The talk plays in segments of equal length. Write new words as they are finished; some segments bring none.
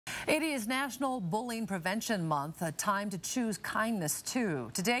It is National Bullying Prevention Month, a time to choose kindness too.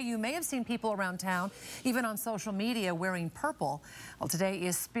 Today you may have seen people around town, even on social media, wearing purple. Well, today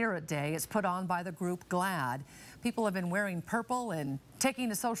is Spirit Day. It's put on by the group GLAAD. People have been wearing purple and taking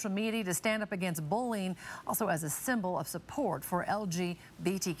to social media to stand up against bullying, also as a symbol of support for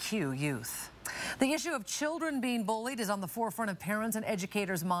LGBTQ youth. The issue of children being bullied is on the forefront of parents and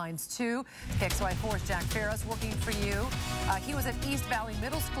educators' minds too. KXLY4's Jack Ferris working for you. He was at East Valley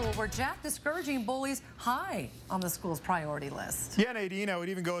Middle School, where Jack discouraging bullies high on the school's priority list. Yeah, Nadine, I would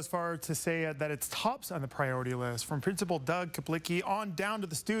even go as far to say that it's tops on the priority list. From Principal Doug Kaplicki on down to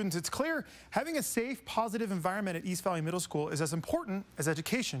the students, it's clear having a safe, positive environment at East Valley Middle School is as important as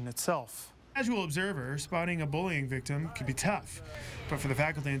education itself. Casual observer, spotting a bullying victim can be tough. But for the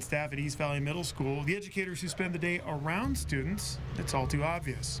faculty and staff at East Valley Middle School, the educators who spend the day around students, it's all too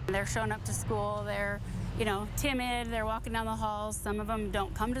obvious. They're showing up to school, they're, timid, they're walking down the halls. Some of them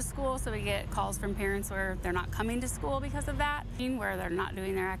don't come to school, so we get calls from parents where they're not coming to school because of that, where they're not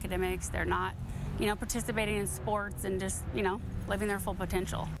doing their academics, they're not participating in sports and just, living their full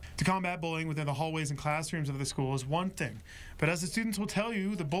potential. To combat bullying within the hallways and classrooms of the school is one thing, but as the students will tell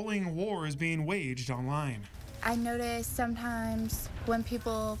you, the bullying war is being waged online. I notice sometimes when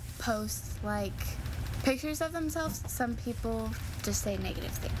people post pictures of themselves, some people just say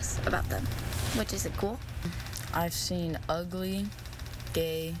negative things about them, which isn't cool. I've seen ugly,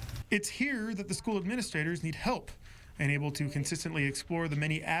 gay. It's here that the school administrators need help and able to consistently explore the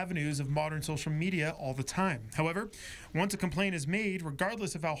many avenues of modern social media all the time. However, once a complaint is made,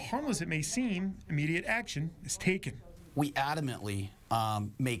 regardless of how harmless it may seem, immediate action is taken. We adamantly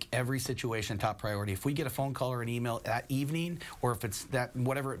make every situation top priority. If we get a phone call or an email that evening, or if it's that,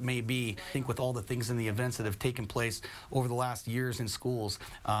 whatever it may be, I think with all the things and the events that have taken place over the last years in schools,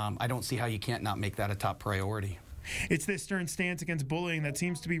 I don't see how you can't not make that a top priority. It's this stern stance against bullying that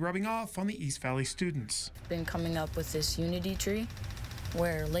seems to be rubbing off on the East Valley students. Been coming up with this unity tree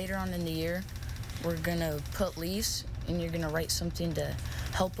where later on in the year we're gonna put leaves and you're gonna write something to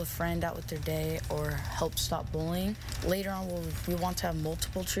help a friend out with their day or help stop bullying. Later on we want to have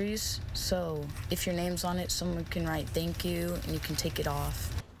multiple trees, so if your name's on it, someone can write thank you and you can take it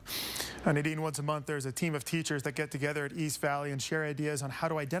off. Nadine, once a month, there's a team of teachers that get together at East Valley and share ideas on how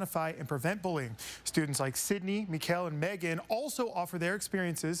to identify and prevent bullying. Students like Sydney, Mikael, and Megan also offer their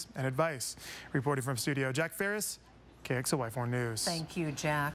experiences and advice. Reporting from studio, Jack Ferris, KXLY4 News. Thank you, Jack.